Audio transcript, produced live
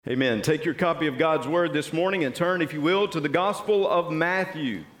Amen. Take your copy of God's Word this morning and turn, if you will, to the Gospel of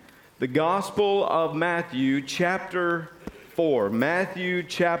Matthew. The Gospel of Matthew, chapter 4. Matthew,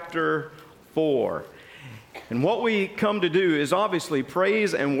 chapter 4. And what we come to do is obviously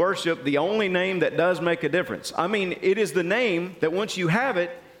praise and worship the only name that does make a difference. I mean, it is the name that once you have it,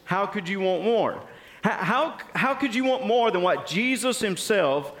 how could you want more? How could you want more than what Jesus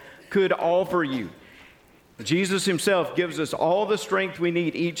Himself could offer you? Jesus Himself gives us all the strength we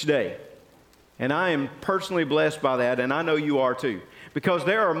need each day. And I am personally blessed by that, and I know you are too. Because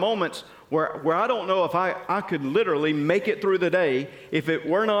there are moments where I don't know if I could literally make it through the day if it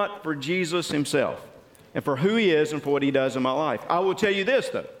were not for Jesus Himself and for who He is and for what He does in my life. I will tell you this,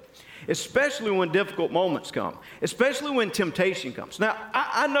 though. Especially when difficult moments come. Especially when temptation comes. Now,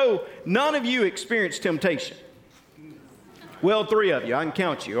 I know none of you experience temptation. Well, 3 of you. I can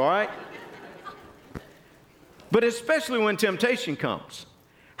count you, all right? But especially when temptation comes,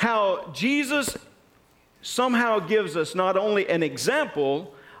 how Jesus somehow gives us not only an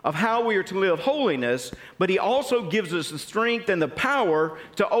example of how we are to live holiness, but He also gives us the strength and the power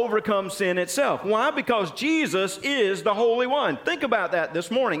to overcome sin itself. Why? Because Jesus is the Holy One. Think about that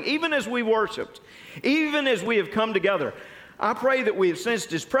this morning. Even as we worshiped, even as we have come together, I pray that we have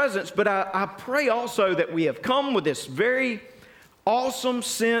sensed His presence, but I pray also that we have come with this very awesome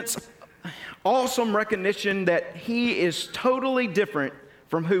sense, awesome recognition that He is totally different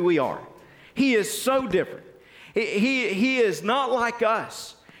from who we are. He is so different. He is not like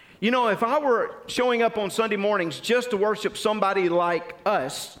us. You know, if I were showing up on Sunday mornings just to worship somebody like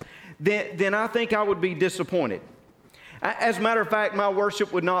us, then I think I would be disappointed. As a matter of fact, my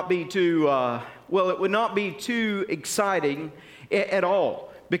worship would not be too, it would not be too exciting at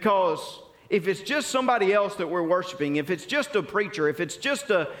all. Because if it's just somebody else that we're worshiping, if it's just a preacher, if it's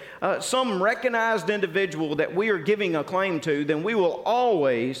just some recognized individual that we are giving a claim to, then we will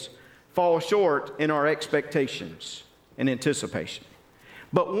always fall short in our expectations and anticipation.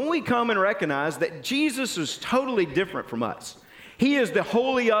 But when we come and recognize that Jesus is totally different from us, He is the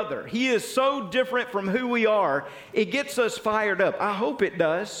holy other, He is so different from who we are, it gets us fired up. I hope it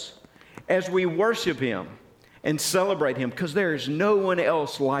does as we worship Him and celebrate Him, because there is no one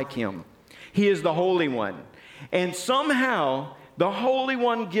else like Him. He is the Holy One. And somehow, the Holy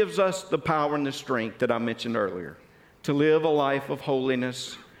One gives us the power and the strength that I mentioned earlier to live a life of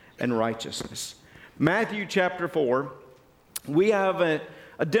holiness and righteousness. Matthew chapter 4, we have a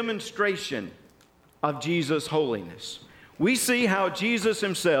demonstration of Jesus' holiness. We see how Jesus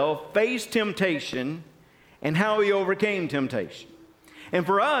Himself faced temptation and how He overcame temptation. And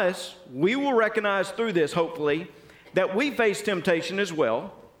for us, we will recognize through this, hopefully, that we face temptation as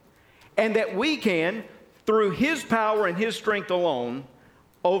well, and that we can, through His power and His strength alone,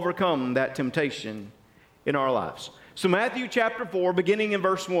 overcome that temptation in our lives. So Matthew chapter 4, beginning in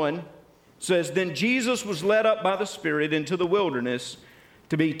verse 1, says, "Then Jesus was led up by the Spirit into the wilderness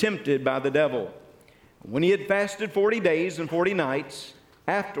to be tempted by the devil. When He had fasted 40 days and 40 nights,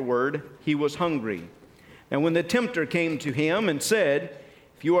 afterward He was hungry. And when the tempter came to Him and said,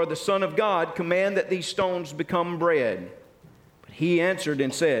 'If you are the Son of God, command that these stones become bread.' But He answered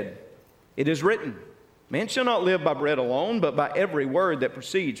and said, 'It is written, man shall not live by bread alone, but by every word that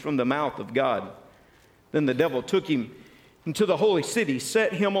proceeds from the mouth of God.' Then the devil took Him into the holy city,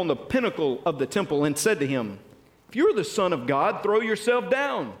 set Him on the pinnacle of the temple, and said to Him, 'If you are the Son of God, throw yourself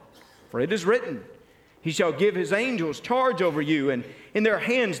down. For it is written, He shall give His angels charge over you, and in their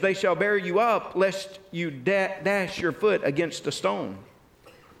hands they shall bear you up, lest you dash your foot against a stone.'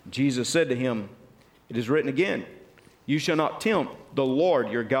 Jesus said to him, 'It is written again, you shall not tempt the Lord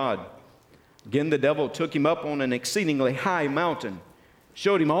your God.' Again the devil took Him up on an exceedingly high mountain,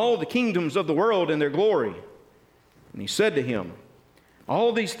 showed Him all the kingdoms of the world and their glory. And He said to him,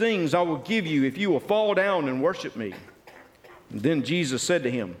 'All these things I will give you if you will fall down and worship Me.' And then Jesus said to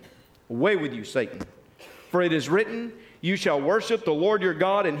him, 'Away with you, Satan, for it is written, you shall worship the Lord your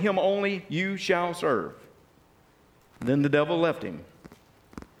God, and Him only you shall serve.' Then the devil left him.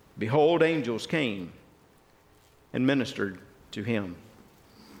 Behold, angels came and ministered to him."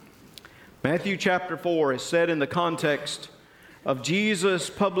 Matthew chapter 4 is set in the context of Jesus'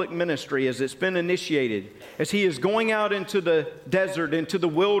 public ministry as it's been initiated, as He is going out into the desert, into the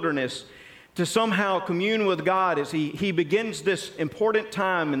wilderness, to somehow commune with God as he begins this important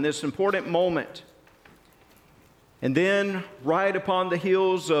time and this important moment. And then, right upon the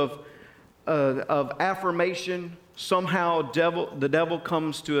heels of affirmation, somehow the devil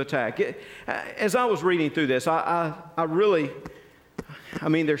comes to attack. As I was reading through this, I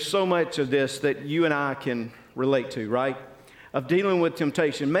mean, there's so much of this that you and I can relate to, right? Of dealing with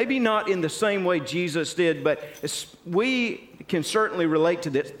temptation. Maybe not in the same way Jesus did, but we can certainly relate to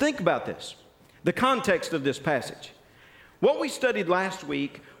this. Think about this, the context of this passage. What we studied last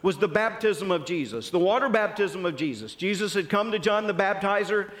week was the baptism of Jesus, the water baptism of Jesus. Jesus had come to John the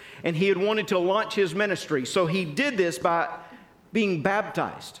Baptizer, and he had wanted to launch his ministry. So he did this by being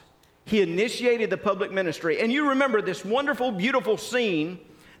baptized. He initiated the public ministry. And you remember this wonderful, beautiful scene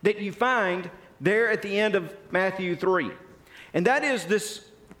that you find there at the end of Matthew 3. And that is this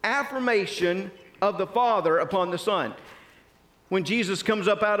affirmation of the Father upon the Son. When Jesus comes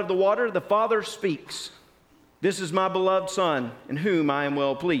up out of the water, the Father speaks. This is my beloved Son, in whom I am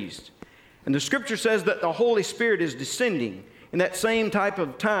well pleased. And the Scripture says that the Holy Spirit is descending in that same type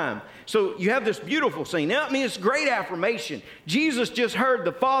of time. So you have this beautiful scene. Now, I mean, it's great affirmation. Jesus just heard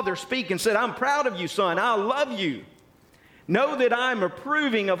the Father speak and said, I'm proud of you, Son. I love you. Know that I'm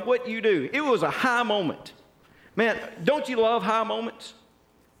approving of what you do. It was a high moment. Man, don't you love high moments?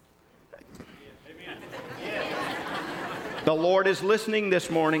 The Lord is listening this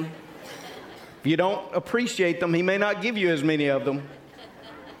morning. If you don't appreciate them, He may not give you as many of them.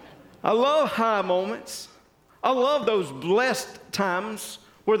 I love high moments. I love those blessed times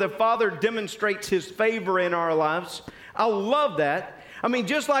where the Father demonstrates His favor in our lives. I love that. I mean,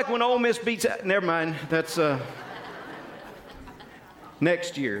 just like when Ole Miss beats... Never mind. That's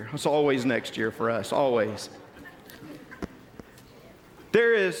next year. It's always next year for us. Always.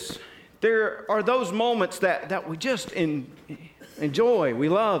 There are those moments that we just enjoy. We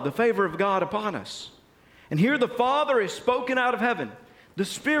love the favor of God upon us. And here the Father is spoken out of heaven. The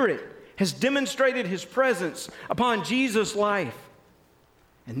Spirit has demonstrated His presence upon Jesus' life.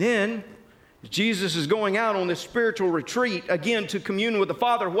 And then, as Jesus is going out on this spiritual retreat, again to commune with the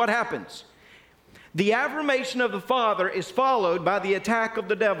Father, what happens? The affirmation of the Father is followed by the attack of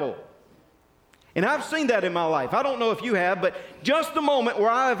the devil. And I've seen that in my life. I don't know if you have, but just the moment where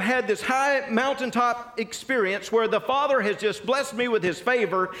I've had this high mountaintop experience where the Father has just blessed me with His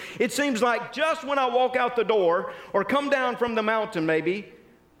favor, it seems like just when I walk out the door or come down from the mountain maybe,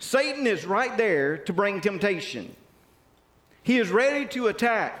 Satan is right there to bring temptation. He is ready to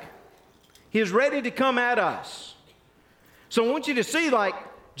attack. He is ready to come at us. So I want you to see, like,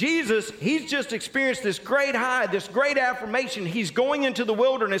 Jesus, He's just experienced this great high, this great affirmation. He's going into the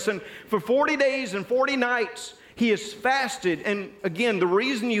wilderness, and for 40 days and 40 nights, He has fasted. And again, the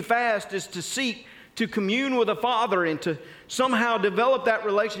reason you fast is to seek to commune with the Father and to somehow develop that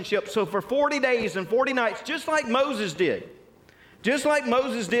relationship. So for 40 days and 40 nights, just like Moses did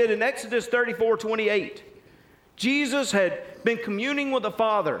in Exodus 34:28, Jesus had been communing with the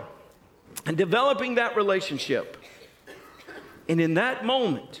Father and developing that relationship. And in that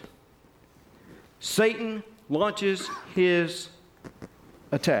moment, Satan launches his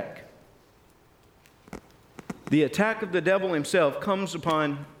attack. The attack of the devil himself comes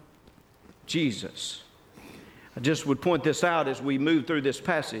upon Jesus. I just would point this out as we move through this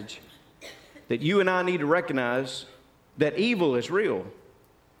passage, that you and I need to recognize that evil is real,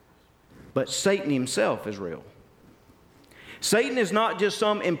 but Satan himself is real. Satan is not just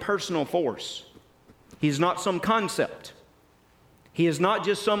some impersonal force. He's not some concept. He is not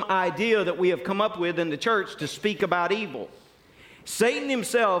just some idea that we have come up with in the church to speak about evil. Satan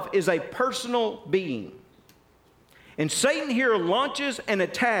himself is a personal being. And Satan here launches an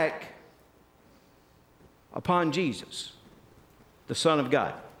attack upon Jesus, the Son of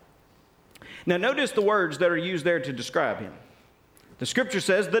God. Now notice the words that are used there to describe Him. The Scripture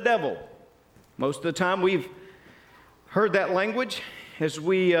says the devil. Most of the time we've heard that language as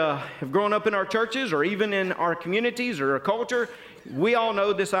we have grown up in our churches or even in our communities or our culture. We all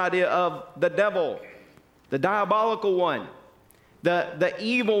know this idea of the devil, the diabolical one, the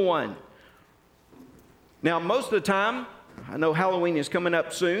evil one. Now, most of the time, I know Halloween is coming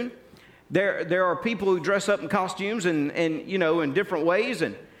up soon. There are people who dress up in costumes and you know, in different ways.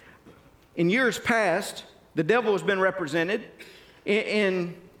 And in years past, the devil has been represented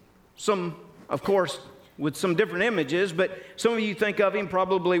in some, of course, with some different images. But some of you think of him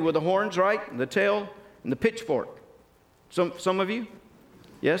probably with the horns, right? The tail and the pitchfork. Some of you?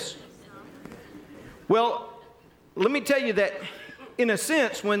 Yes? Well, let me tell you that in a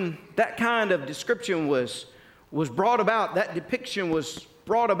sense, when that kind of description was brought about, that depiction was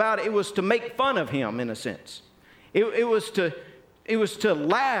brought about, it was to make fun of him in a sense. It was to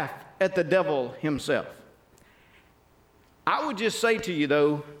laugh at the devil himself. I would just say to you,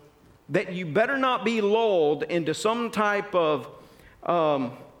 though, that you better not be lulled into some type of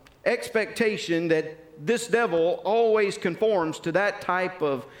expectation that this devil always conforms to that type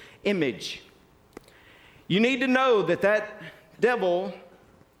of image. You need to know that devil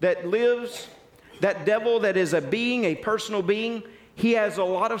that lives, that devil that is a being, a personal being, he has a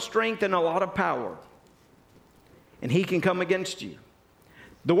lot of strength and a lot of power. and he can come against you.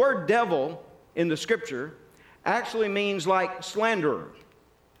 The word devil in the scripture actually means like slanderer,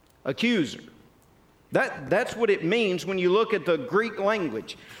 accuser. That's what it means when you look at the Greek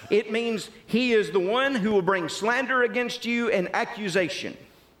language. It means he is the one who will bring slander against you and accusation.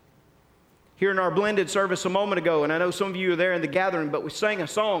 Here in our blended service a moment ago, and I know some of you were there in the gathering, but we sang a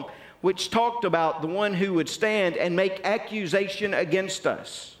song which talked about the one who would stand and make accusation against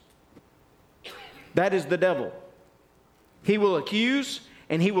us. That is the devil. He will accuse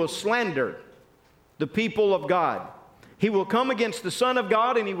and he will slander the people of God. He will come against the Son of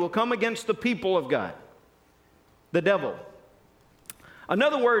God and he will come against the people of God. The devil.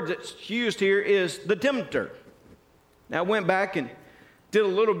 Another word that's used here is the tempter. Now I went back and did a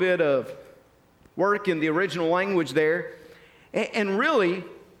little bit of work in the original language there. And really,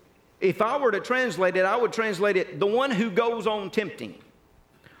 if I were to translate it, I would translate it, the one who goes on tempting.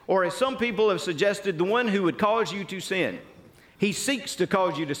 Or as some people have suggested, the one who would cause you to sin. He seeks to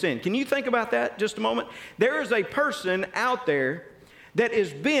cause you to sin. Can you think about that just a moment? There is a person out there that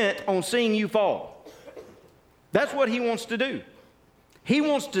is bent on seeing you fall. That's what he wants to do. He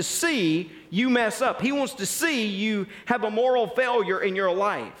wants to see you mess up. He wants to see you have a moral failure in your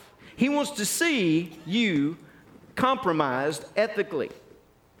life. He wants to see you compromised ethically.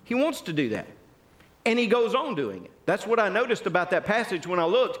 He wants to do that. And he goes on doing it. That's what I noticed about that passage when I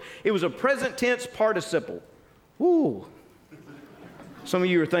looked. It was a present tense participle. Ooh. Some of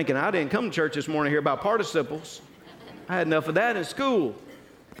you are thinking, I didn't come to church this morning to hear about participles. I had enough of that in school.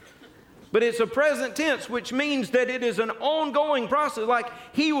 But it's a present tense, which means that it is an ongoing process. Like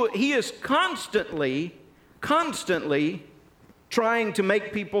he is constantly trying to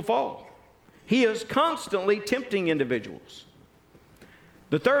make people fall. He is constantly tempting individuals.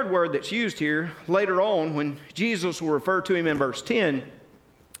 The third word that's used here later on when Jesus will refer to him in verse 10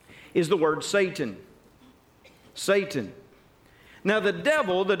 is the word Satan. Satan. Now the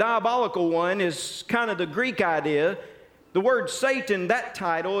devil, the diabolical one, is kind of the Greek idea. The word Satan, that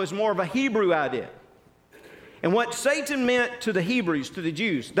title, is more of a Hebrew idea. And what Satan meant to the Hebrews, to the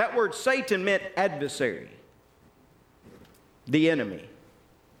Jews, that word Satan meant adversary, the enemy.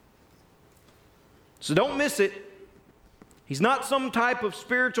 So don't miss it. He's not some type of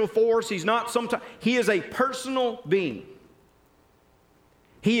spiritual force. He is a personal being.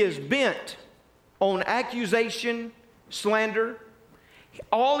 He is bent on accusation, slander.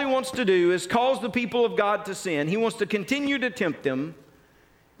 All he wants to do is cause the people of God to sin. He wants to continue to tempt them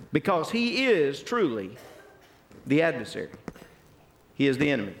because he is truly the adversary. He is the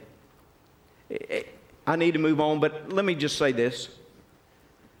enemy. I need to move on, but let me just say this.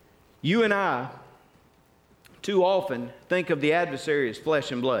 You and I too often think of the adversary as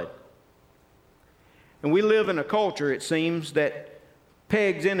flesh and blood. And we live in a culture, it seems, that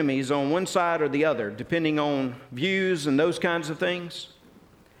pegs enemies on one side or the other, depending on views and those kinds of things.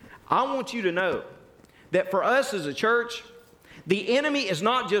 I want you to know that for us as a church, the enemy is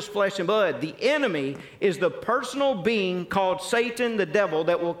not just flesh and blood. The enemy is the personal being called Satan, the devil,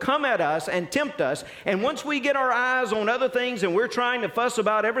 that will come at us and tempt us. And once we get our eyes on other things and we're trying to fuss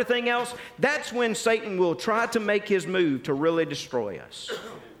about everything else, that's when Satan will try to make his move to really destroy us.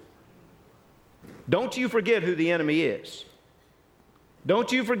 Don't you forget who the enemy is.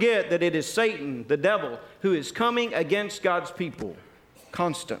 Don't you forget that it is Satan, the devil, who is coming against God's people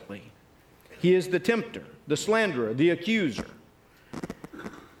constantly. He is the tempter, the slanderer, the accuser.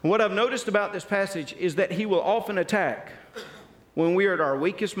 What I've noticed about this passage is that he will often attack when we are at our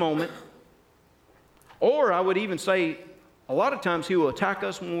weakest moment, or I would even say a lot of times he will attack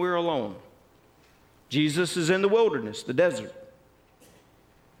us when we're alone. Jesus is in the wilderness, the desert.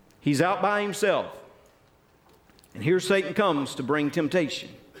 He's out by himself. And here Satan comes to bring temptation.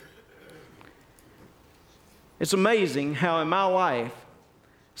 It's amazing how in my life,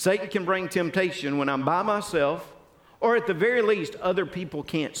 Satan can bring temptation when I'm by myself, or at the very least, other people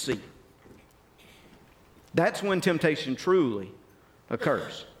can't see. That's when temptation truly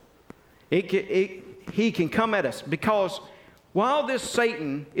occurs. He can come at us because while this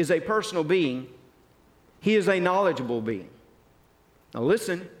Satan is a personal being, he is a knowledgeable being. Now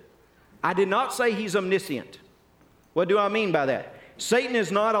listen, I did not say he's omniscient. What do I mean by that? Satan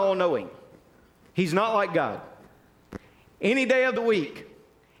is not all-knowing. He's not like God. Any day of the week,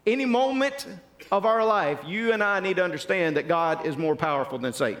 any moment of our life, you and I need to understand that God is more powerful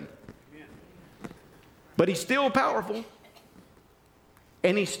than Satan. But he's still powerful.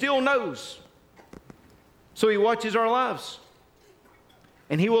 And he still knows. So he watches our lives.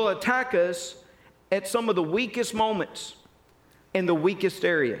 And he will attack us at some of the weakest moments in the weakest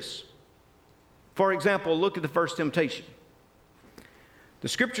areas. For example, look at the first temptation. The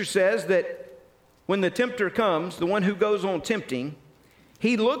scripture says that when the tempter comes, the one who goes on tempting,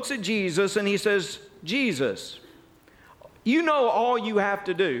 he looks at Jesus and he says, Jesus, you know all you have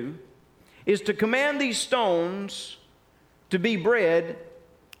to do is to command these stones to be bread,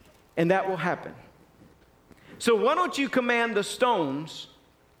 and that will happen. So why don't you command the stones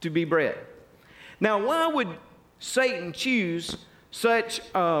to be bread? Now, why would Satan choose such,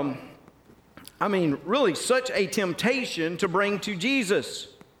 really such a temptation to bring to Jesus?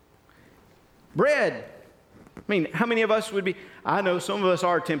 Bread. I mean, how many of us would be? I know some of us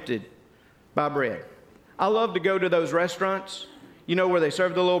are tempted by bread. I love to go to those restaurants, you know, where they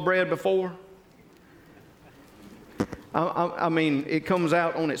serve the little bread before. I mean, it comes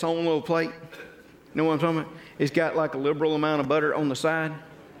out on its own little plate. You know what I'm talking about? It's got like a liberal amount of butter on the side.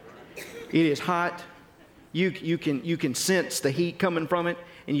 It is hot. You can sense the heat coming from it,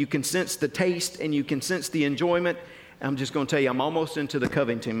 and you can sense the taste, and you can sense the enjoyment. I'm just going to tell you, I'm almost into the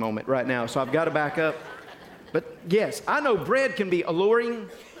Covington moment right now, so I've got to back up. But yes, I know bread can be alluring,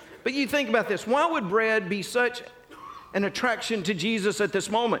 but you think about this. Why would bread be such an attraction to Jesus at this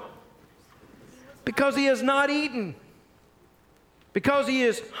moment? Because he has not eaten. Because he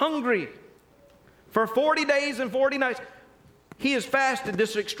is hungry. For 40 days and 40 nights, he has fasted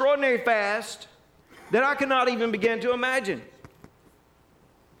this extraordinary fast that I cannot even begin to imagine.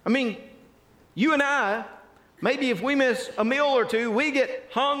 I mean, you and I, maybe if we miss a meal or two, we get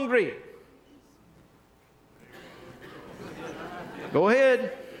hungry. Go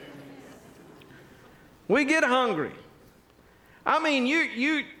ahead. We get hungry. I mean,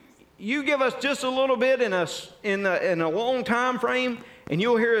 you give us just a little bit in a long time frame, and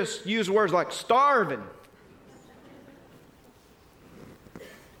you'll hear us use words like starving.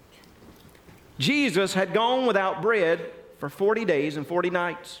 Jesus had gone without bread for 40 days and 40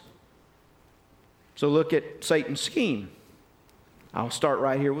 nights. So look at Satan's scheme. I'll start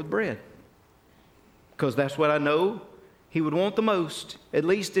right here with bread, because that's what I know he would want the most, at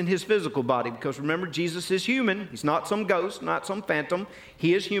least in his physical body. Because remember, Jesus is human. He's not some ghost, not some phantom.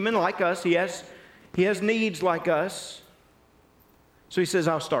 He is human like us. He has needs like us. So he says,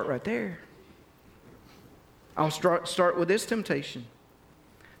 I'll start right there. I'll start with this temptation.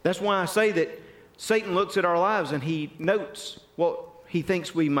 That's why I say that Satan looks at our lives and he notes what he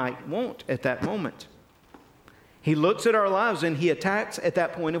thinks we might want at that moment. He looks at our lives and he attacks at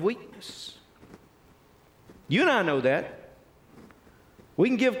that point of weakness. You and I know that. We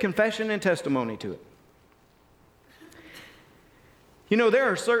can give confession and testimony to it. You know,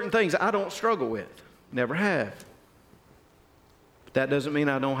 there are certain things I don't struggle with. Never have. But that doesn't mean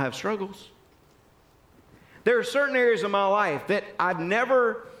I don't have struggles. There are certain areas of my life that I've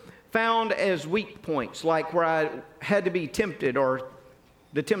never found as weak points, like where I had to be tempted or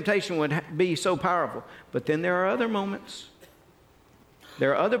the temptation would be so powerful. But then there are other moments.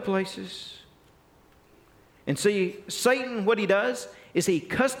 There are other places. And see, Satan, what he does is he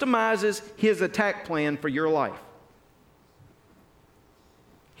customizes his attack plan for your life.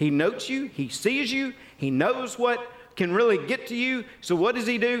 He notes you, he sees you, he knows what can really get to you. So what does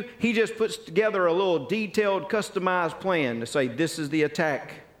he do? He just puts together a little detailed, customized plan to say, this is the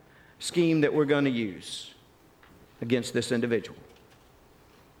attack scheme that we're going to use against this individual.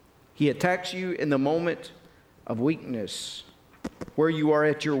 He attacks you in the moment of weakness, where you are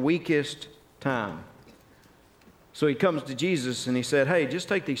at your weakest time. So he comes to Jesus and he said, hey, just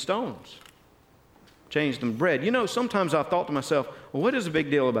take these stones, change them to bread. You know, sometimes I've thought to myself, well, what is the big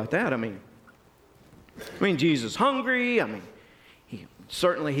deal about that? I mean, Jesus hungry.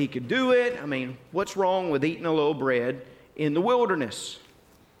 Certainly he could do it. I mean, what's wrong with eating a little bread in the wilderness?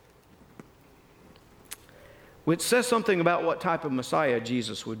 Which says something about what type of Messiah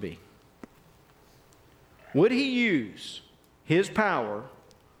Jesus would be. Would he use his power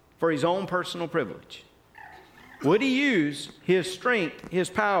for his own personal privilege? Would he use his strength, his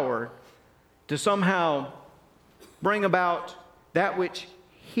power, to somehow bring about that which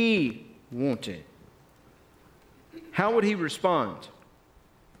he wanted? How would he respond?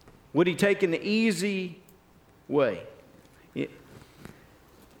 Would he take an easy way?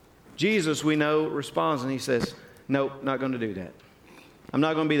 Jesus, we know, responds and he says, nope, not going to do that. I'm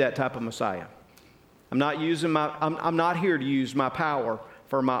not going to be that type of Messiah. I'm not here to use my power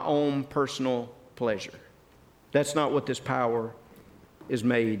for my own personal pleasure. That's not what this power is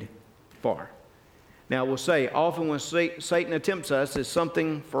made for. Now, we'll say, often when Satan attempts us, it's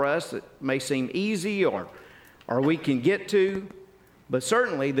something for us that may seem easy or we can get to. But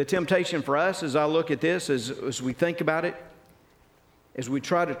certainly, the temptation for us, as I look at this, as we think about it, as we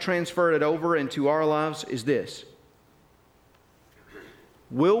try to transfer it over into our lives, is this.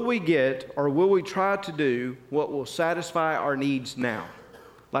 Will we get, or will we try to do what will satisfy our needs now?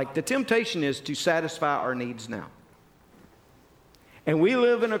 Like the temptation is to satisfy our needs now. And we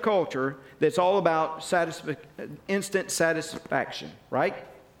live in a culture that's all about instant satisfaction, right?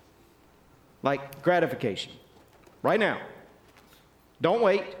 Like gratification. Right now. Don't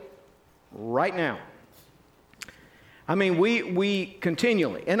wait. Right now. I mean, we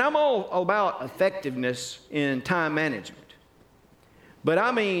continually, and I'm all about effectiveness in time management. But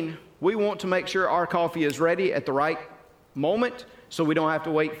I mean, we want to make sure our coffee is ready at the right moment so we don't have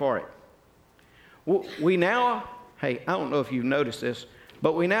to wait for it. We now, hey, I don't know if you've noticed this,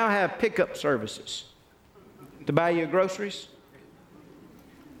 but we now have pickup services to buy you groceries.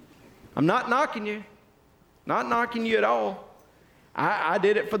 I'm not knocking you. Not knocking you at all. I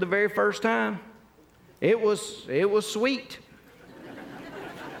did it for the very first time. It was sweet.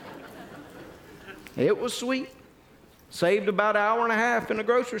 It was sweet. Saved about an hour and a half in the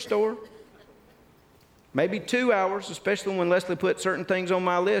grocery store. Maybe 2 hours, especially when Leslie put certain things on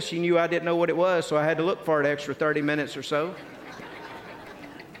my list. She knew I didn't know what it was, so I had to look for it extra 30 minutes or so.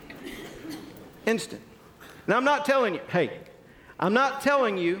 Instant. And I'm not telling you, I'm not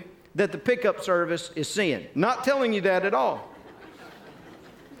telling you that the pickup service is sin. Not telling you that at all.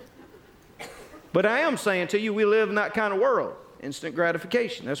 But I am saying to you, we live in that kind of world. Instant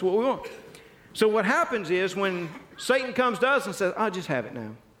gratification. That's what we want. So what happens is when Satan comes to us and says, I'll just have it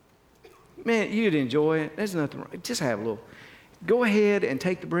now. Man, you'd enjoy it. There's nothing wrong. Just have a little. Go ahead and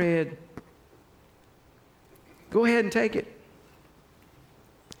take the bread. Go ahead and take it.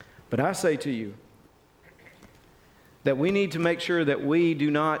 But I say to you that we need to make sure that we do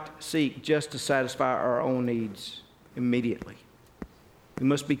not seek just to satisfy our own needs immediately. We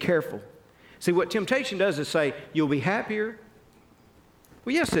must be careful. See, what temptation does is say, you'll be happier.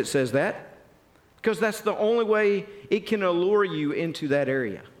 Well, yes, it says that. Because that's the only way it can allure you into that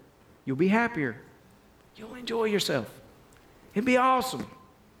area. You'll be happier. You'll enjoy yourself. It'd be awesome.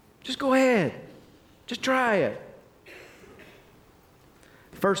 Just go ahead. Just try it.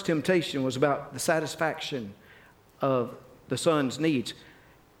 First temptation was about the satisfaction of the son's needs,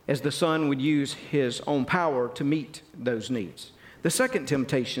 as the son would use his own power to meet those needs. The second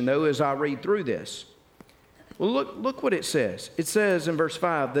temptation, though, as I read through this, well, look what it says. It says in verse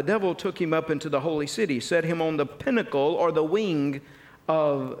 5, the devil took him up into the holy city, set him on the pinnacle or the wing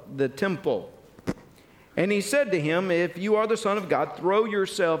of the temple. And he said to him, if you are the Son of God, throw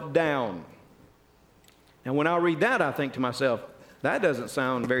yourself down. Now, when I read that, I think to myself, that doesn't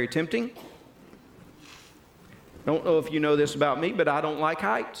sound very tempting. I don't know if you know this about me, but I don't like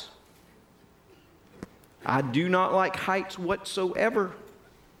heights. I do not like heights whatsoever.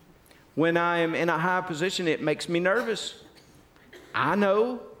 When I am in a high position, it makes me nervous. I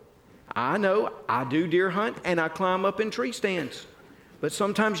know, I do deer hunt and I climb up in tree stands. But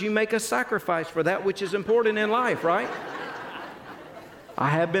sometimes you make a sacrifice for that which is important in life, right? I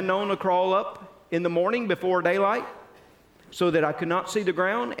have been known to crawl up in the morning before daylight so that I could not see the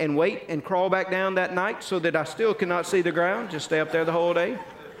ground and wait and crawl back down that night so that I still could not see the ground, just stay up there the whole day.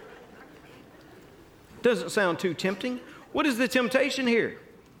 Doesn't sound too tempting. What is the temptation here?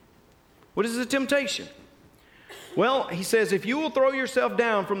 What is the temptation? Well, he says, if you will throw yourself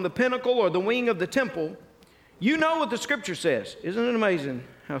down from the pinnacle or the wing of the temple, you know what the Scripture says. Isn't it amazing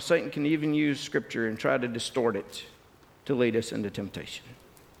how Satan can even use Scripture and try to distort it to lead us into temptation?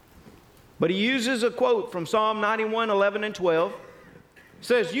 But he uses a quote from Psalm 91, 11 and 12. It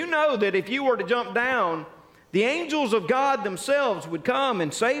says, you know that if you were to jump down, the angels of God themselves would come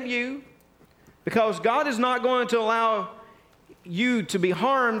and save you, because God is not going to allow you to be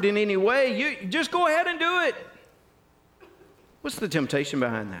harmed in any way. You just go ahead and do it. What's the temptation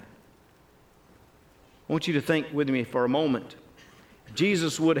behind that? I want you to think with me for a moment.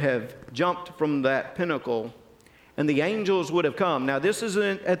 Jesus would have jumped from that pinnacle and the angels would have come. Now, this is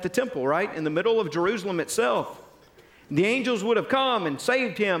at the temple, right? In the middle of Jerusalem itself. The angels would have come and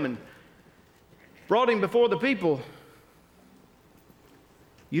saved him and brought him before the people.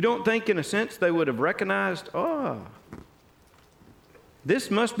 You don't think, in a sense, they would have recognized,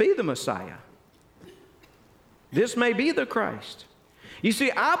 this must be the Messiah. This may be the Christ. You see,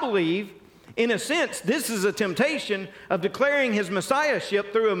 I believe, in a sense, this is a temptation of declaring his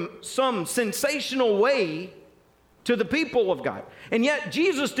messiahship through some sensational way to the people of God. And yet,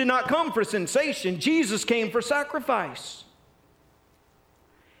 Jesus did not come for sensation. Jesus came for sacrifice.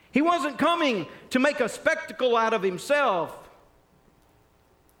 He wasn't coming to make a spectacle out of himself.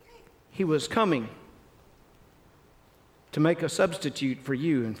 He was coming to make a substitute for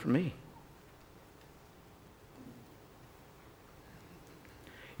you and for me.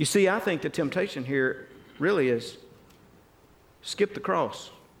 You see, I think the temptation here really is skip the cross.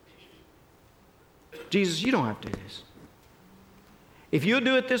 Jesus, you don't have to do this. If you would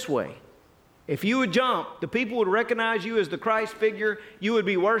do it this way, if you would jump, the people would recognize you as the Christ figure. You would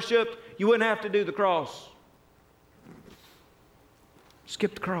be worshiped. You wouldn't have to do the cross.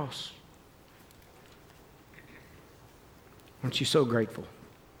 Skip the cross. Aren't you so grateful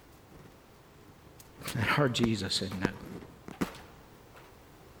that our Jesus said no?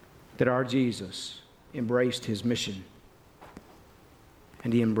 That our Jesus embraced his mission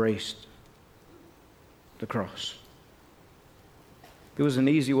and he embraced the cross. It was an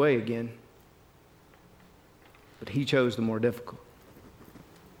easy way again, but he chose the more difficult.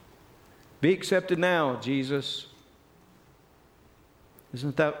 Be accepted now, Jesus.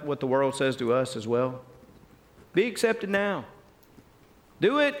 Isn't that what the world says to us as well? Be accepted now.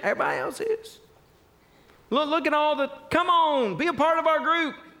 Do it. Everybody else is. Look at all the, come on, be a part of our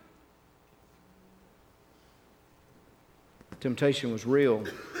group. Temptation was real.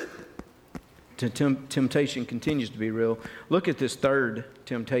 Temptation continues to be real. Look at this third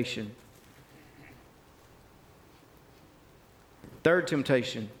temptation. Third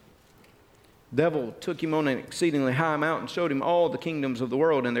temptation. Devil took him on an exceedingly high mountain, showed him all the kingdoms of the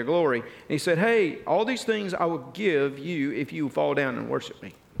world and their glory. And he said, hey, all these things I will give you if you fall down and worship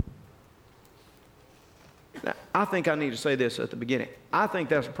me. Now, I think I need to say this at the beginning. I think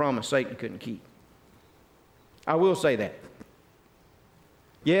that's a promise Satan couldn't keep. I will say that.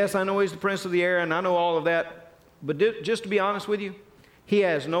 Yes, I know he's the prince of the air, and I know all of that. But just to be honest with you, he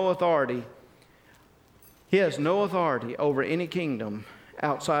has no authority. He has no authority over any kingdom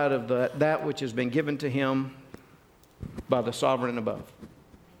outside of that which has been given to him by the sovereign above.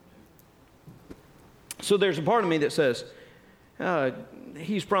 So there's a part of me that says,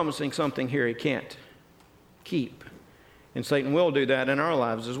 he's promising something here he can't keep. And Satan will do that in our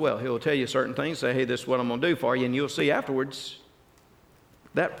lives as well. He'll tell you certain things, say, hey, this is what I'm going to do for you, and you'll see afterwards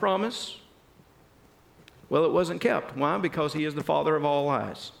that promise, well, it wasn't kept. Why? Because he is the father of all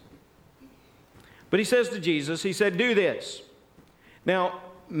lies. But he says to Jesus, he said, do this. Now,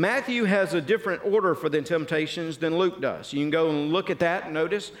 Matthew has a different order for the temptations than Luke does. You can go and look at that and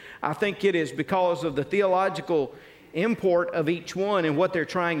notice. I think it is because of the theological import of each one and what they're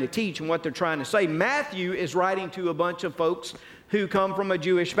trying to teach and what they're trying to say. Matthew is writing to a bunch of folks who come from a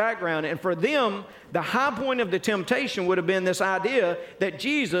Jewish background. And for them, the high point of the temptation would have been this idea that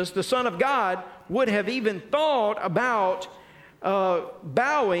Jesus, the Son of God, would have even thought about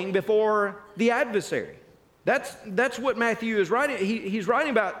bowing before the adversary. That's what Matthew is writing. He's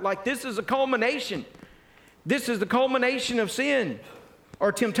writing about, like, this is a culmination. This is the culmination of sin,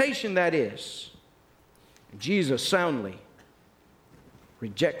 or temptation, that is. Jesus soundly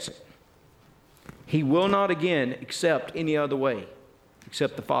rejects it. He will not again accept any other way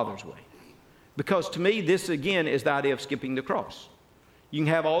except the Father's way. Because to me, this again is the idea of skipping the cross. You can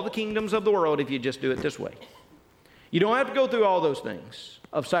have all the kingdoms of the world if you just do it this way. You don't have to go through all those things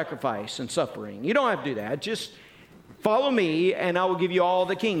of sacrifice and suffering. You don't have to do that. Just follow me and I will give you all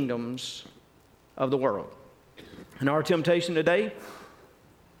the kingdoms of the world. And our temptation today,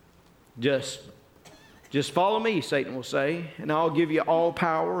 just follow me, Satan will say, and I'll give you all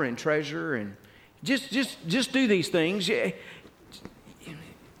power and treasure, and just do these things,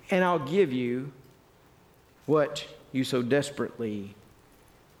 and I'll give you what you so desperately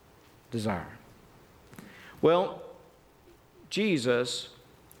desire. Well, Jesus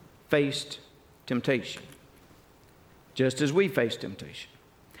faced temptation, just as we face temptation.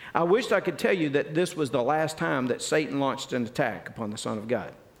 I wished I could tell you that this was the last time that Satan launched an attack upon the Son of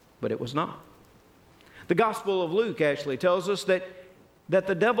God, but it was not. The Gospel of Luke actually tells us that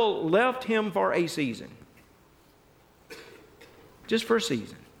the devil left him for a season. Just for a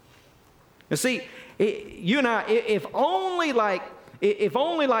season. And see, you and I, if only like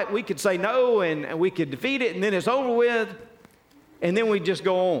we could say no and we could defeat it and then it's over with and then we just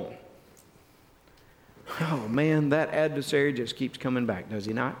go on. Oh man, that adversary just keeps coming back, does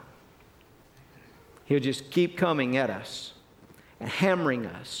he not? He'll just keep coming at us and hammering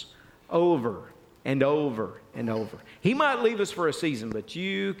us over and over and over. He might leave us for a season, but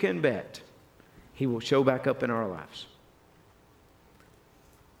you can bet he will show back up in our lives.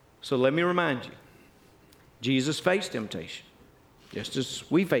 So let me remind you, Jesus faced temptation, just as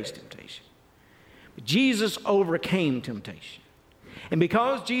we face temptation. But Jesus overcame temptation. And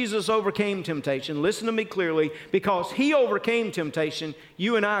because Jesus overcame temptation, listen to me clearly, because he overcame temptation,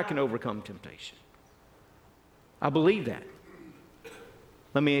 you and I can overcome temptation. I believe that.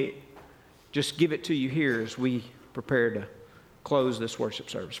 Let me just give it to you here as we prepare to close this worship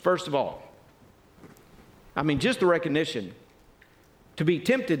service. First of all, just the recognition, to be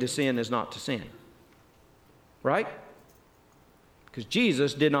tempted to sin is not to sin. Right? Because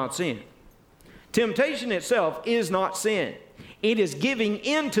Jesus did not sin. Temptation itself is not sin. It is giving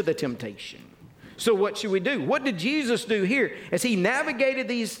in to the temptation. So what should we do? What did Jesus do here? As he navigated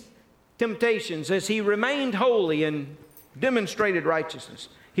these temptations, as he remained holy and demonstrated righteousness,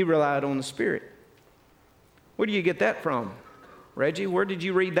 he relied on the Spirit. Where do you get that from, Reggie? Where did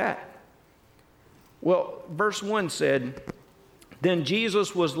you read that? Well, verse 1 said, "Then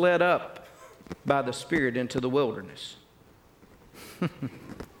Jesus was led up by the Spirit into the wilderness."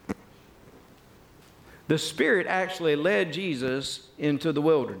 The Spirit actually led Jesus into the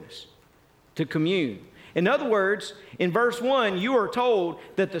wilderness to commune. In other words, in verse 1, you are told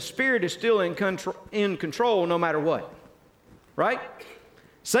that the Spirit is still in control no matter what. Right?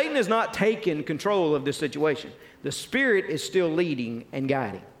 Satan has not taken control of this situation. The Spirit is still leading and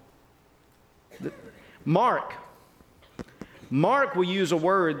guiding. Mark will use a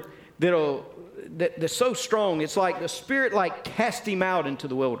word that's so strong, it's like the Spirit cast him out into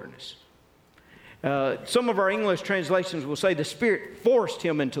the wilderness. Some of our English translations will say the Spirit forced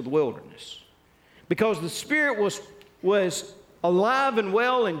him into the wilderness. Because the Spirit was alive and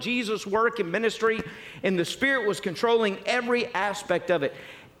well in Jesus' work and ministry, and the Spirit was controlling every aspect of it.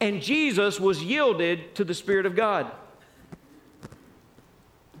 And Jesus was yielded to the Spirit of God.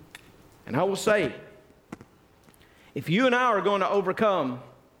 And I will say, if you and I are going to overcome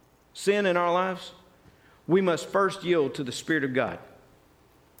sin in our lives, we must first yield to the Spirit of God.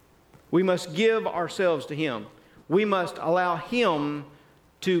 We must give ourselves to Him. We must allow Him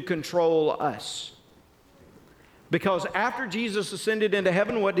to control us. Because after Jesus ascended into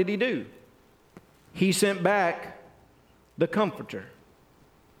heaven, what did He do? He sent back the Comforter,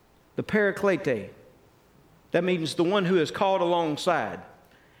 the Paraclete. That means the one who is called alongside.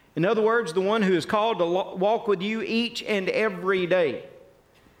 In other words, the one who is called to walk with you each and every day.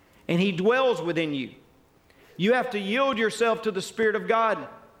 And He dwells within you. You have to yield yourself to the Spirit of God.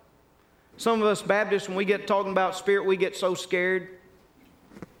 Some of us Baptists, when we get talking about Spirit, we get so scared.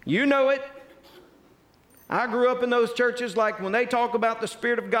 You know it. I grew up in those churches, when they talk about the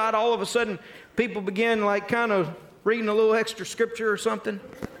Spirit of God, all of a sudden people begin kind of reading a little extra scripture or something.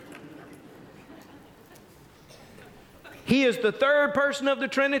 He is the third person of the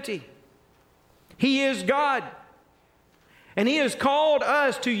Trinity. He is God. And He has called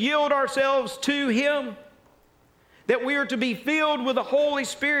us to yield ourselves to Him. That we are to be filled with the Holy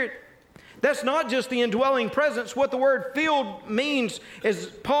Spirit. That's not just the indwelling presence. What the word filled means, as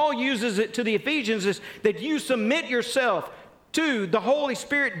Paul uses it to the Ephesians, is that you submit yourself to the Holy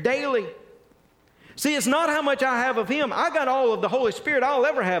Spirit daily. See, it's not how much I have of Him. I got all of the Holy Spirit I'll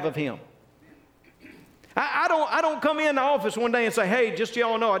ever have of Him. I don't come in the office one day and say, hey, just so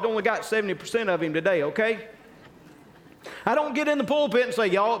y'all know, I only got 70% of Him today, okay? I don't get in the pulpit and say,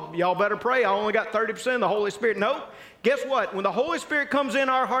 y'all better pray. I only got 30% of the Holy Spirit. No. Guess what? When the Holy Spirit comes in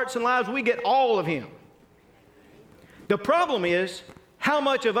our hearts and lives, we get all of Him. The problem is, how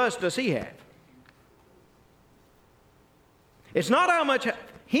much of us does He have? It's not how much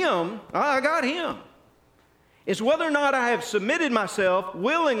Him, I got Him. It's whether or not I have submitted myself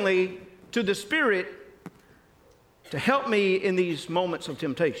willingly to the Spirit to help me in these moments of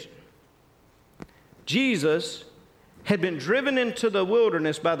temptation. Jesus had been driven into the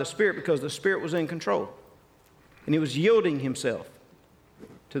wilderness by the Spirit because the Spirit was in control. And He was yielding Himself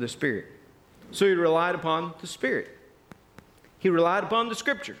to the Spirit. So He relied upon the Spirit. He relied upon the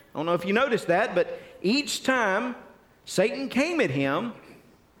Scripture. I don't know if you noticed that, but each time Satan came at Him,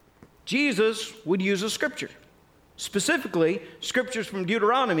 Jesus would use a Scripture. Specifically, Scriptures from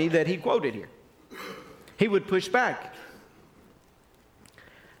Deuteronomy that He quoted here. He would push back.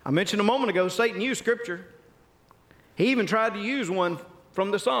 I mentioned a moment ago, Satan used Scripture. He even tried to use one from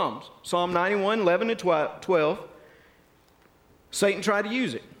the Psalms. Psalm 91, 11 and 12. Satan tried to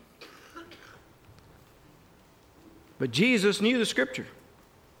use it. But Jesus knew the Scripture.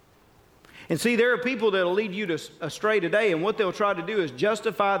 And see, there are people that will lead you astray today, and what they'll try to do is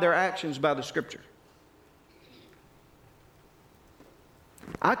justify their actions by the Scripture.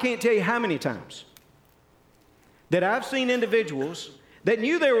 I can't tell you how many times that I've seen individuals that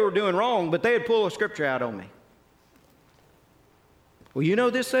knew they were doing wrong, but they'd pull a Scripture out on me. Well, you know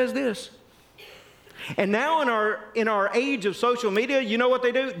this says this. And now in our age of social media, you know what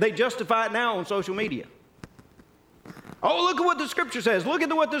they do? They justify it now on social media. Oh, look at what the Scripture says. Look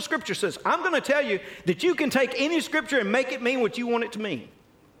at what the Scripture says. I'm going to tell you that you can take any Scripture and make it mean what you want it to mean.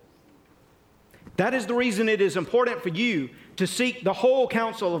 That is the reason it is important for you to seek the whole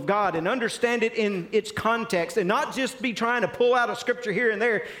counsel of God and understand it in its context and not just be trying to pull out a Scripture here and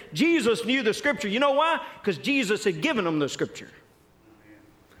there. Jesus knew the Scripture. You know why? Because Jesus had given them the Scripture.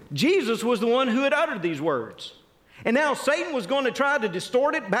 Jesus was the one who had uttered these words. And now Satan was going to try to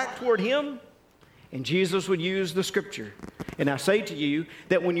distort it back toward Him. And Jesus would use the Scripture. And I say to you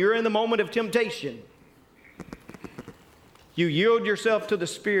that when you're in the moment of temptation, you yield yourself to the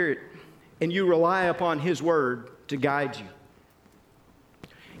Spirit and you rely upon His Word to guide you.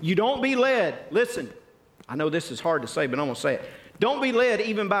 You don't be led. Listen, I know this is hard to say, but I'm going to say it. Don't be led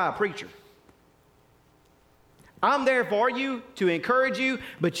even by a preacher. I'm there for you to encourage you,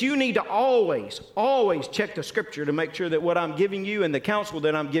 but you need to always, always check the Scripture to make sure that what I'm giving you and the counsel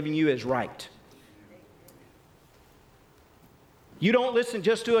that I'm giving you is right. You don't listen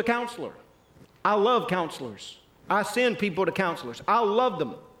just to a counselor. I love counselors. I send people to counselors. I love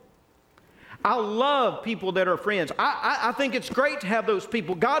them. I love people that are friends. I think it's great to have those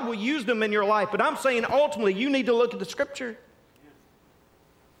people. God will use them in your life, but I'm saying ultimately you need to look at the Scripture.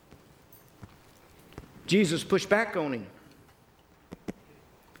 Jesus pushed back on him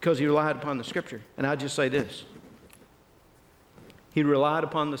because he relied upon the Scripture. And I just say this. He relied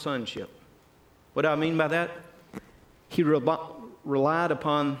upon the sonship. What do I mean by that? He relied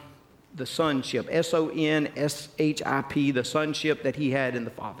upon the sonship, S-O-N-S-H-I-P, the sonship that he had in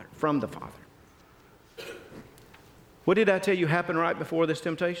the Father, from the Father. What did I tell you happened right before this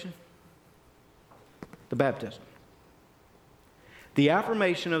temptation? The baptism. The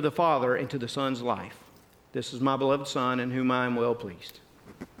affirmation of the Father into the Son's life. This is my beloved Son in whom I am well pleased.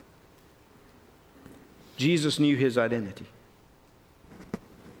 Jesus knew his identity.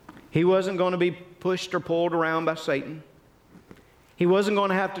 He wasn't going to be pushed or pulled around by Satan. He wasn't going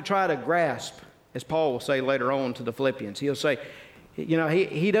to have to try to grasp, as Paul will say later on to the Philippians. He'll say, you know,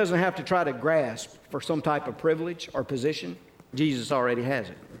 he doesn't have to try to grasp for some type of privilege or position. Jesus already has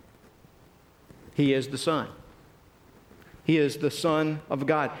it. He is the Son. He is the Son of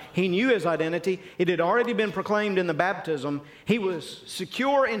God. He knew his identity. It had already been proclaimed in the baptism. He was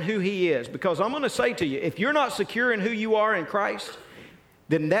secure in who he is. Because I'm going to say to you, if you're not secure in who you are in Christ,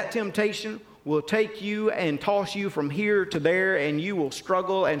 then that temptation will take you and toss you from here to there, and you will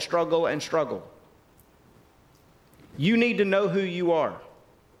struggle and struggle and struggle. You need to know who you are.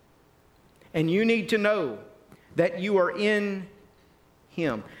 And you need to know that you are in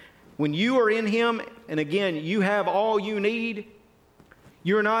Him. When you are in Him, and again, you have all you need,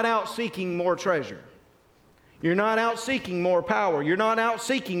 you're not out seeking more treasure. You're not out seeking more power. You're not out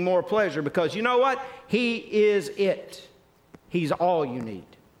seeking more pleasure, because you know what? He is it. He's all you need.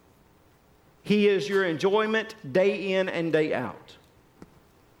 He is your enjoyment day in and day out.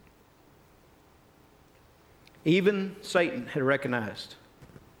 Even Satan had recognized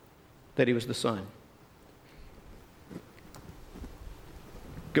that he was the Son.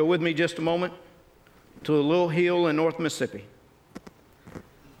 Go with me just a moment to a little hill in North Mississippi.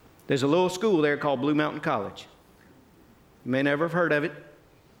 There's a little school there called Blue Mountain College. You may never have heard of it.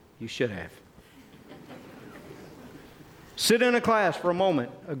 You should have. Sit in a class for a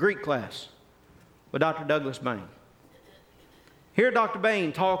moment, a Greek class, with Dr. Douglas Bain. Hear Dr.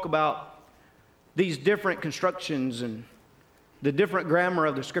 Bain talk about these different constructions and the different grammar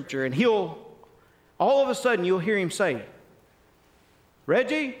of the Scripture, and all of a sudden you'll hear him say,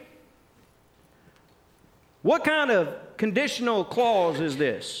 Reggie, what kind of conditional clause is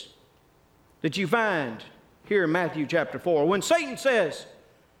this that you find here in Matthew chapter 4? When Satan says,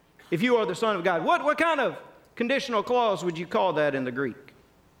 if you are the Son of God, what kind of conditional clause would you call that in the Greek?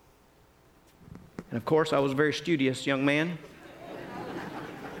 And of course, I was a very studious young man.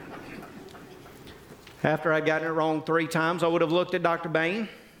 After I'd gotten it wrong 3 times, I would have looked at Dr. Bain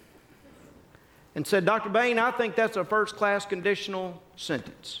and said, Dr. Bain, I think that's a first-class conditional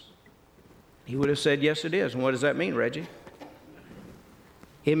sentence. He would have said, yes, it is. And what does that mean, Reggie?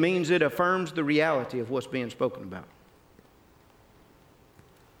 It means it affirms the reality of what's being spoken about.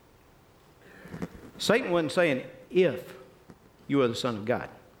 Satan wasn't saying, if you are the Son of God.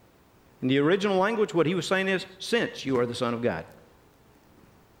 In the original language, what he was saying is, since you are the Son of God.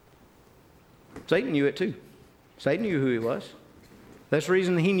 Satan knew it too. Satan knew who he was. That's the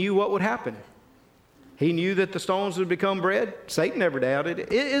reason he knew what would happen. He knew that the stones would become bread. Satan never doubted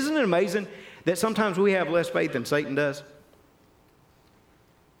it. Isn't it amazing that sometimes we have less faith than Satan does?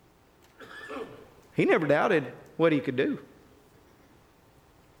 He never doubted what he could do.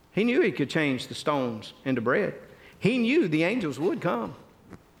 He knew he could change the stones into bread. He knew the angels would come.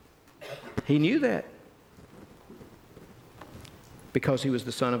 He knew that because he was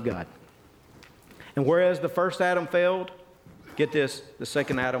the Son of God. And whereas the first Adam failed, get this, the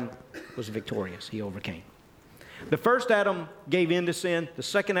second Adam was victorious. He overcame. The first Adam gave in to sin. The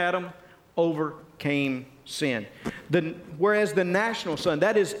second Adam overcame sin. Whereas the national son,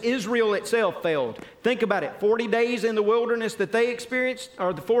 that is Israel itself, failed. Think about it. 40 days in the wilderness that they experienced,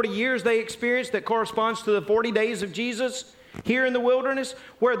 or the 40 years they experienced that corresponds to the 40 days of Jesus here in the wilderness,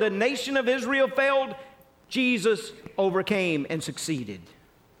 where the nation of Israel failed, Jesus overcame and succeeded.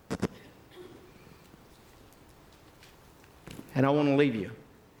 And I want to leave you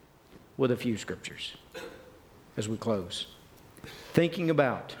with a few scriptures as we close. Thinking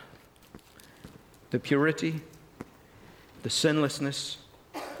about the purity, the sinlessness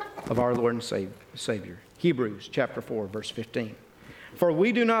of our Lord and Savior. Hebrews chapter 4, verse 15. For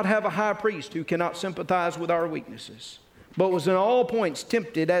we do not have a high priest who cannot sympathize with our weaknesses, but was in all points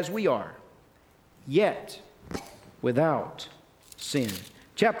tempted as we are, yet without sin.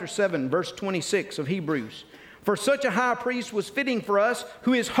 Chapter 7, verse 26 of Hebrews. For such a high priest was fitting for us,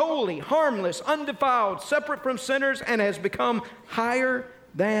 who is holy, harmless, undefiled, separate from sinners, and has become higher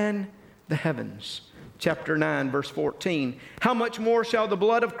than the heavens. Chapter 9, verse 14. How much more shall the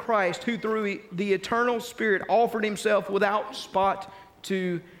blood of Christ, who through the eternal Spirit offered himself without spot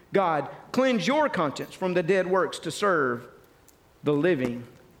to God, cleanse your conscience from the dead works to serve the living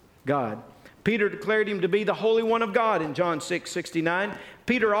God. Peter declared him to be the Holy One of God in John 6:69.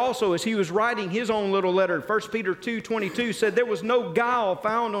 Peter also, as he was writing his own little letter, 1 Peter 2:22, said there was no guile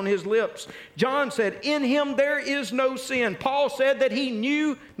found on his lips. John said, in him there is no sin. Paul said that he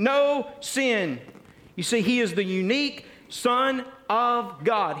knew no sin. You see, he is the unique Son of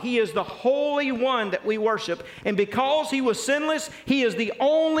God. He is the Holy One that we worship. And because he was sinless, he is the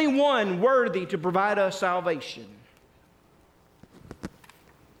only one worthy to provide us salvation.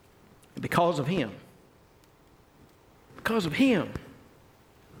 And because of him,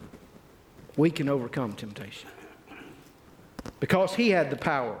 we can overcome temptation. Because he had the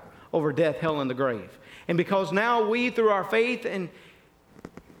power over death, hell, and the grave. And because now we, through our faith and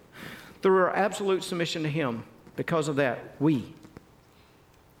through our absolute submission to him, because of that, we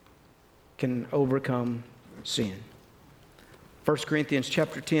can overcome sin. 1 Corinthians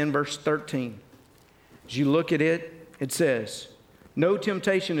chapter 10, verse 13. As you look at it, it says, no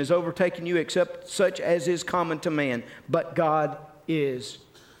temptation has overtaken you except such as is common to man, but God is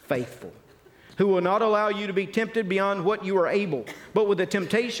faithful, who will not allow you to be tempted beyond what you are able, but with the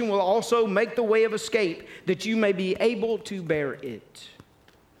temptation will also make the way of escape, that you may be able to bear it.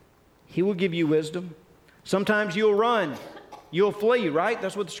 He will give you wisdom. Sometimes you'll run, you'll flee, right?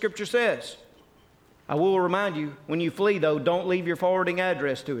 That's what the scripture says. I will remind you, when you flee, though, don't leave your forwarding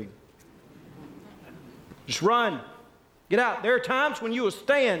address to him. Just run. Get out. There are times when you will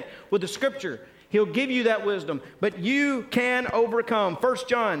stand with the scripture. He'll give you that wisdom, but you can overcome. 1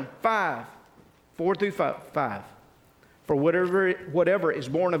 John 5, 4 through 5. For whatever is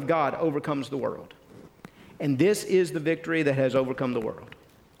born of God overcomes the world. And this is the victory that has overcome the world.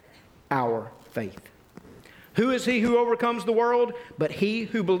 Our faith. Who is he who overcomes the world? But he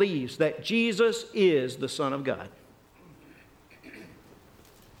who believes that Jesus is the Son of God.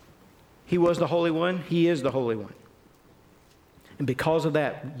 He was the Holy One. He is the Holy One. And because of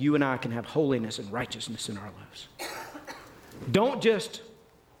that, you and I can have holiness and righteousness in our lives. Don't just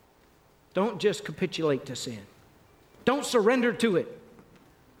capitulate to sin. Don't surrender to it.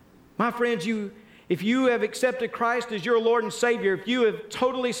 My friends, if you have accepted Christ as your Lord and Savior, if you have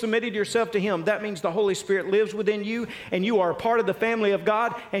totally submitted yourself to him, that means the Holy Spirit lives within you and you are a part of the family of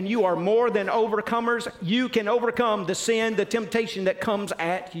God and you are more than overcomers. You can overcome the sin, the temptation that comes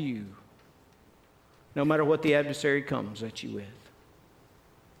at you, no matter what the adversary comes at you with.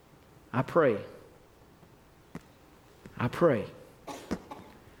 I pray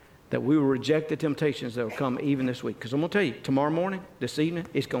that we will reject the temptations that will come even this week. Because I'm going to tell you, tomorrow morning, this evening,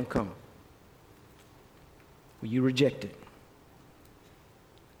 it's going to come. Will you reject it?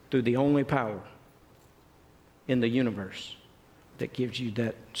 Through the only power in the universe that gives you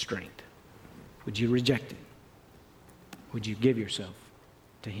that strength. Would you reject it? Would you give yourself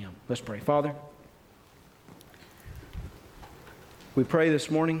to him? Let's pray. Father, we pray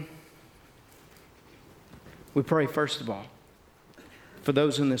this morning. We pray, first of all, for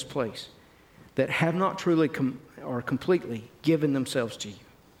those in this place that have not truly or completely given themselves to you.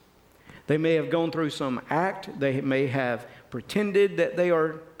 They may have gone through some act. They may have pretended that they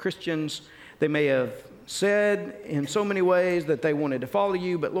are Christians. They may have said in so many ways that they wanted to follow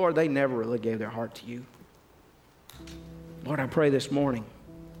you, but Lord, they never really gave their heart to you. Lord, I pray this morning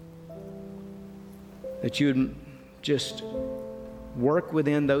that you would just work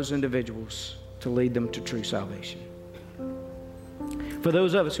within those individuals to lead them to true salvation. For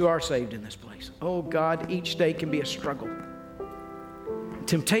those of us who are saved in this place, oh God, each day can be a struggle.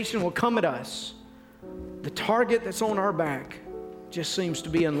 Temptation will come at us. The target that's on our back just seems to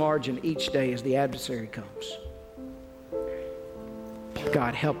be enlarging each day as the adversary comes.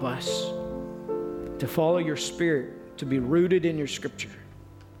 God, help us to follow your Spirit, to be rooted in your Scripture,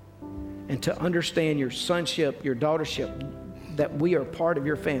 and to understand your sonship, your daughtership, that we are part of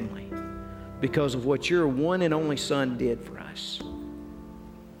your family. because of what your one and only Son did for us.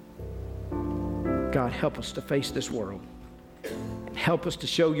 God, help us to face this world. Help us to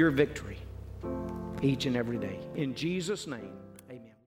show your victory each and every day. In Jesus' name.